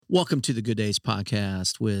Welcome to the Good Days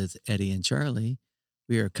podcast with Eddie and Charlie.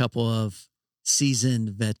 We are a couple of seasoned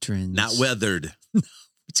veterans. Not weathered.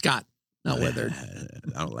 Scott, not weathered.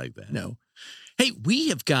 I don't like that. No. Hey, we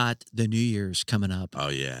have got the New Year's coming up. Oh,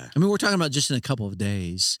 yeah. I mean, we're talking about just in a couple of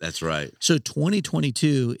days. That's right. So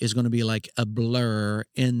 2022 is going to be like a blur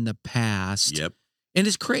in the past. Yep. And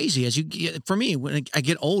it's crazy as you get, for me, when I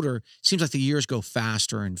get older, it seems like the years go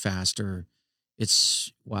faster and faster.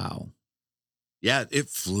 It's wow. Yeah, it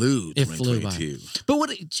flew. It flew by.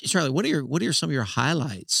 But Charlie, what are some of your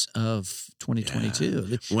highlights of 2022?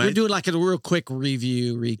 Yeah. We're doing like a real quick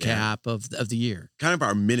recap of the year. Kind of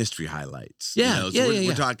our ministry highlights. Yeah,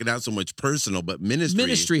 we're talking not so much personal, but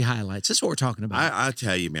ministry highlights. That's what we're talking about. I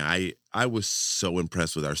tell you, man, I was so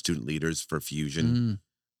impressed with our student leaders for Fusion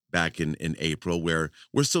back in April, where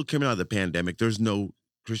we're still coming out of the pandemic. There's no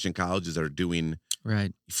Christian colleges that are doing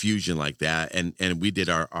Fusion like that, and we did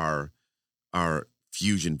our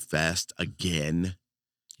Fusion Fest again.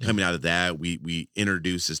 Yeah. Coming out of that, we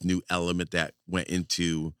introduced this new element that went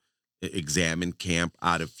into Examine Camp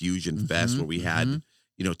out of Fusion Fest, where we had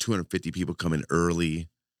 250 people coming early.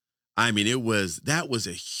 I mean, that was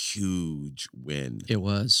a huge win. It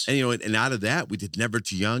was, and and out of that, we did Never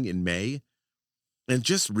Too Young in May, and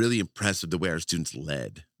just really impressed with the way our students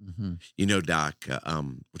led. Doc,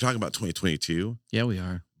 we're talking about 2022. Yeah, we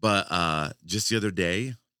are. But just the other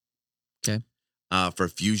day. Okay. For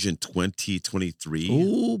Fusion 2023.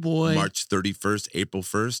 Oh, boy. March 31st, April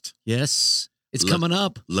 1st. Yes. It's coming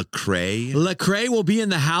up. Lecrae will be in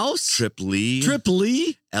the house. Trip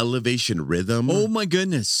Lee. Elevation Rhythm. Oh, my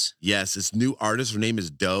goodness. Yes, it's new artist. Her name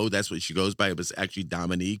is Doe. That's what she goes by. It was actually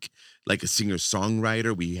Dominique, like a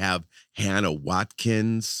singer-songwriter. We have Hannah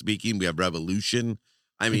Watkins speaking. We have Revolution.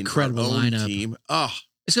 I mean, incredible our own lineup. Team. Oh,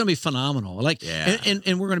 it's going to be phenomenal.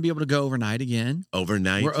 And we're going to be able to go overnight again.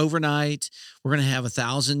 Overnight. We're going to have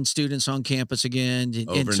 1,000 students on campus again.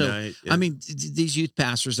 Overnight. So, I mean, these youth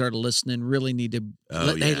pastors that are listening really need to,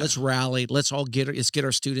 hey, let's rally. Let's get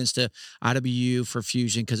our students to IWU for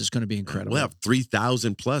Fusion because it's going to be incredible. We'll have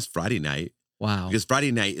 3,000 plus Friday night. Wow. Because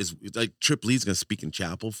Friday night is like Trip Lee's going to speak in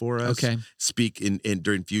chapel for us. Okay. Speak in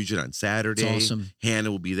during Fusion on Saturday. That's awesome.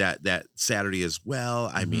 Hannah will be that Saturday as well.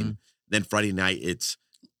 I mean, then Friday night it's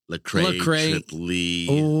Lecrae, Trip Lee,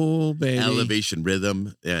 oh baby, Elevation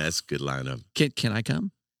Rhythm. Yeah, that's a good lineup. Can I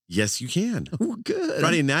come? Yes, you can. Oh, good.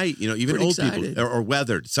 Friday night, even pretty old excited. people or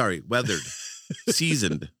weathered,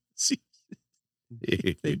 seasoned.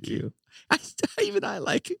 Thank you. I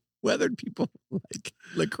like weathered people like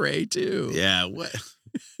Lecrae too. Yeah, what?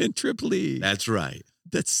 And Trip Lee. That's right.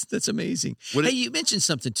 That's amazing. You mentioned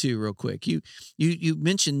something too, real quick. You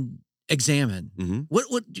mentioned Examine. What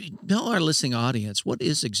tell our listening audience, what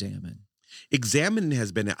is Examine? Examine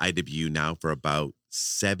has been at IWU now for about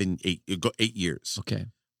 8 years. Okay.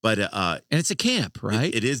 But and it's a camp,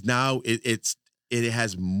 right? It is now. It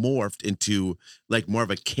has morphed into like more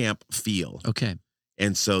of a camp feel. Okay.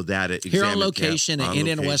 And so that here on location at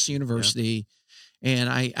Indiana Western University, and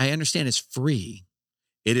I understand it's free.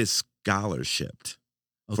 It is scholarshiped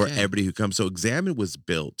for everybody who comes. So Examine was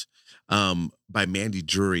built by Mandy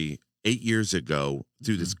Jury 8 years ago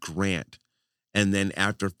through this grant. And then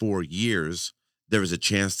after 4 years, there was a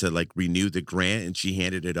chance to like renew the grant, and she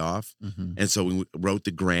handed it off. And so we wrote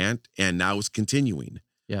the grant, and now it's continuing.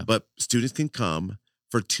 Yeah. But students can come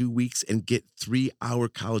for 2 weeks and get 3-hour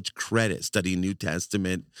college credit studying New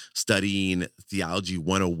Testament, studying Theology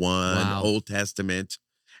 101, Old Testament.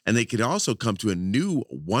 And they can also come to a new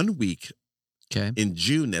 1 week in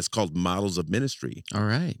June that's called Models of Ministry. All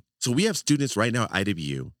right. So we have students right now at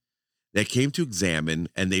IWU that came to Examine,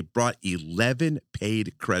 and they brought 11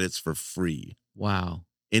 paid credits for free. Wow.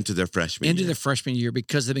 Into their freshman year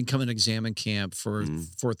because they've been coming to Examine Camp for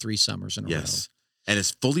 3 summers in a row. Yes. And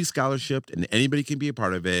it's fully scholarshiped, and anybody can be a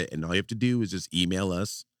part of it. And all you have to do is just email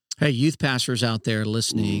us. Hey, youth pastors out there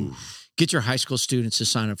listening, get your high school students to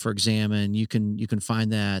sign up for Examine. You can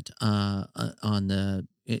find that on the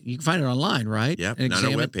You can find it online, right? Yeah, on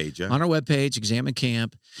our webpage. Yeah. On our webpage, Examine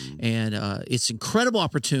Camp. And it's an incredible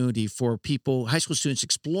opportunity for people, high school students,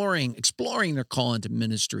 exploring their call into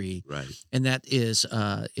ministry. Right. And that is,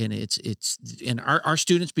 and our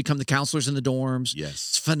students become the counselors in the dorms. Yes.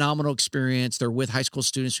 It's a phenomenal experience. They're with high school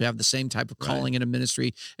students who have the same type of calling into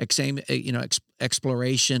ministry, same,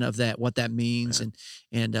 exploration of that, what that means.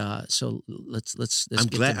 Yeah. So let's I'm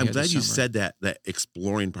glad you said that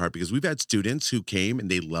exploring part, because we've had students who came and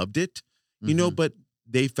they loved it, but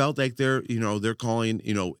they felt like their calling,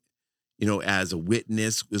 as a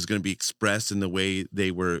witness was going to be expressed in the way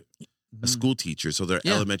they were a school teacher. So they're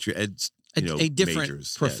elementary ed, a different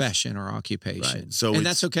majors. profession or occupation. Right. So and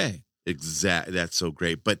that's okay. Exactly. That's so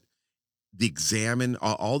great. But the Examine,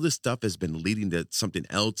 all this stuff has been leading to something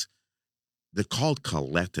else. The Called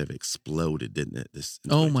Collective exploded, didn't it?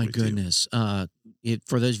 Oh my goodness!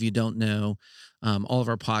 For those of you who don't know, all of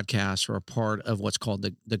our podcasts are a part of what's called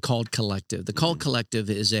the Called Collective. The Called Collective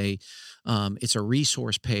is it's a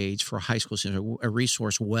resource page for high school students, a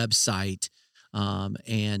resource website,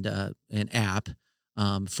 and an app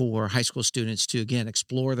for high school students to, again,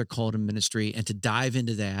 explore their call to ministry and to dive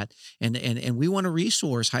into that. And we want to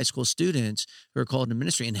resource high school students who are called to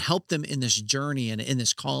ministry and help them in this journey and in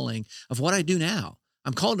this calling of what I do now.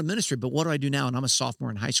 I'm called to ministry, but what do I do now? And I'm a sophomore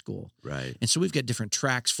in high school. Right. And so we've got different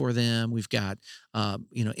tracks for them. We've got,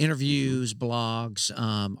 interviews, blogs,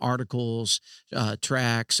 articles,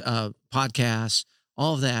 tracks, podcasts,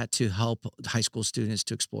 all of that to help high school students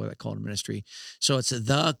to explore that call to ministry. So it's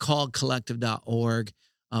thecalledcollective.org.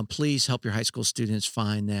 Please help your high school students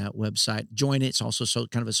find that website. Join it. It's also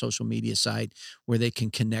kind of a social media site where they can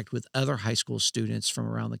connect with other high school students from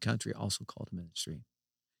around the country, also called to ministry.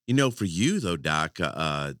 For you, though, Doc,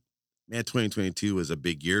 2022 was a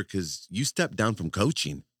big year because you stepped down from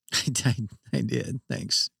coaching. I did.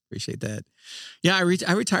 Thanks. Appreciate that. Yeah,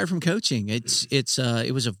 I retired from coaching.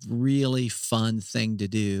 It was a really fun thing to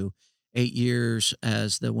do. 8 years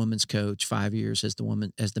as the women's coach, 5 years as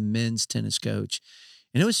the men's tennis coach.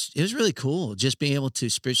 And it was really cool just being able to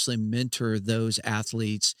spiritually mentor those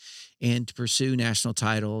athletes and to pursue national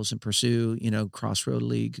titles and pursue, Crossroad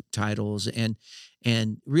League titles and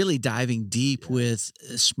really diving deep with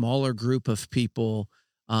a smaller group of people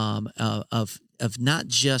of not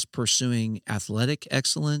just pursuing athletic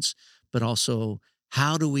excellence, but also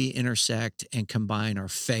how do we intersect and combine our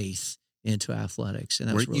faith into athletics? And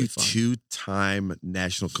that was really fun. Weren't you 2-time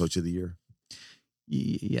National Coach of the Year?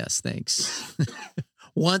 Yes, thanks.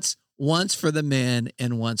 Once for the men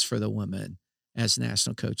and once for the women as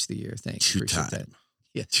National Coach of the Year. Thanks. Appreciate that.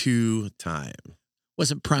 Yeah. 2-time.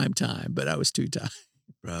 Wasn't prime time, but I was 2-time.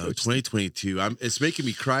 Bro, 2022. It's making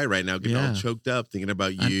me cry right now, getting all choked up thinking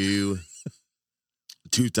about you.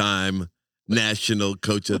 2-time National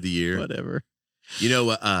Coach of the Year. Whatever.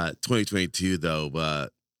 2022 though,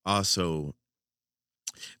 also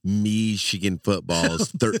Michigan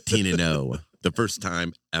football's 13-0. The first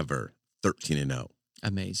time ever, 13-0.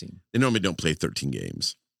 Amazing. They normally don't play 13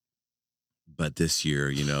 games. But this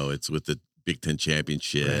year, it's with the Big Ten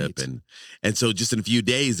Championship. Right. And so just in a few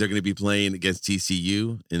days, they're going to be playing against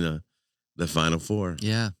TCU in the Final Four.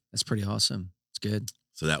 Yeah, that's pretty awesome. It's good.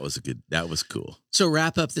 So that was cool. So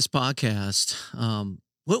wrap up this podcast.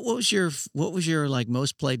 What was your like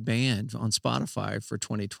most played band on Spotify for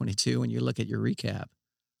 2022 when you look at your recap?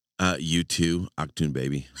 U2, Octoon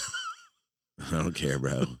Baby. I don't care,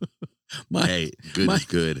 bro. Good is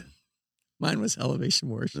good. Mine was Elevation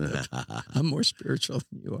Worship. I'm more spiritual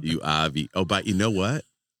than you are. You Avi. Oh, but you know what?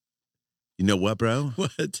 You know what, bro?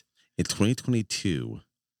 What? In 2022,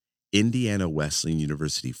 Indiana Wesleyan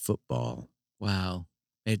University football. Wow.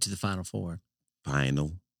 Made it to the Final Four.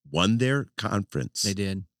 Won their conference. They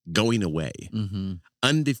did. Going away. Mm-hmm.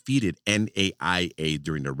 Undefeated NAIA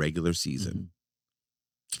during the regular season. Mm-hmm.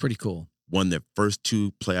 It's pretty cool. Won their first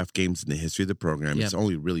 2 playoff games in the history of the program. Yep. It's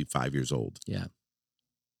only really 5 years old. Yeah.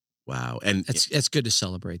 Wow. And it's good to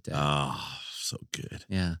celebrate that. Oh, so good.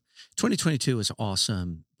 Yeah. 2022 is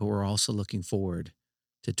awesome, but we're also looking forward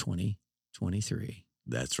to 2023.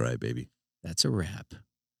 That's right, baby. That's a wrap.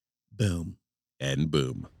 Boom. And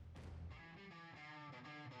boom.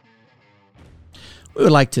 We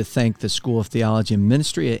would like to thank the School of Theology and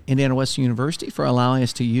Ministry at Indiana Wesleyan University for allowing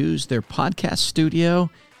us to use their podcast studio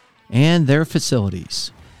and their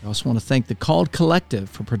facilities. We also want to thank the Called Collective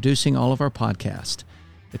for producing all of our podcasts.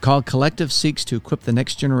 The Called Collective seeks to equip the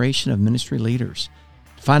next generation of ministry leaders.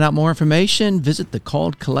 To find out more information, visit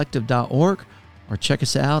thecalledcollective.org or check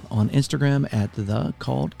us out on Instagram at The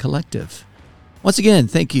Called Collective. Once again,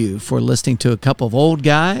 thank you for listening to a couple of old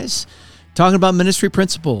guys talking about ministry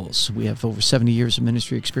principles. We have over 70 years of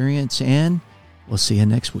ministry experience, and we'll see you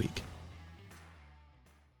next week.